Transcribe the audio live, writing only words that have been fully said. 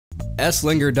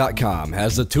Esslinger.com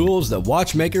has the tools that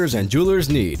watchmakers and jewelers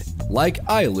need, like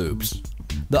eye loupes.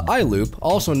 The eye loupe,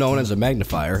 also known as a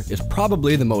magnifier, is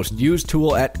probably the most used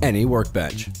tool at any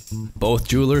workbench. Both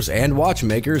jewelers and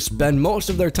watchmakers spend most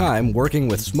of their time working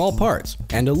with small parts,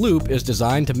 and a loupe is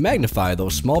designed to magnify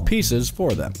those small pieces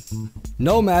for them.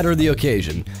 No matter the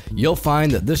occasion, you'll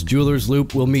find that this jeweler's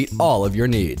loupe will meet all of your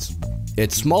needs.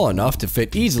 It's small enough to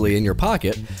fit easily in your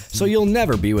pocket, so you'll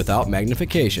never be without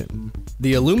magnification.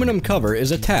 The aluminum cover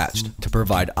is attached to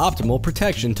provide optimal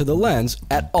protection to the lens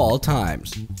at all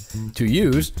times. To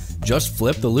use, just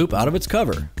flip the loupe out of its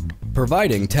cover.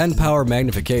 Providing 10 power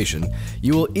magnification,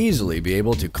 you will easily be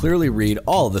able to clearly read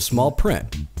all the small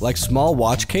print, like small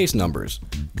watch case numbers,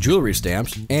 jewelry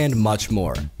stamps, and much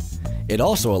more. It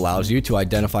also allows you to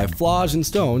identify flaws in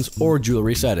stones or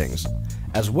jewelry settings,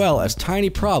 as well as tiny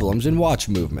problems in watch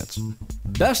movements.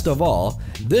 Best of all,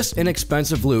 this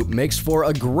inexpensive loupe makes for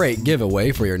a great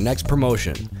giveaway for your next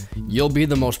promotion. You'll be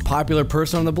the most popular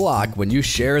person on the block when you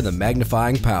share the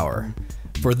magnifying power.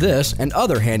 For this and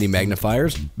other handy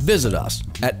magnifiers, visit us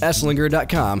at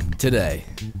Esslinger.com today.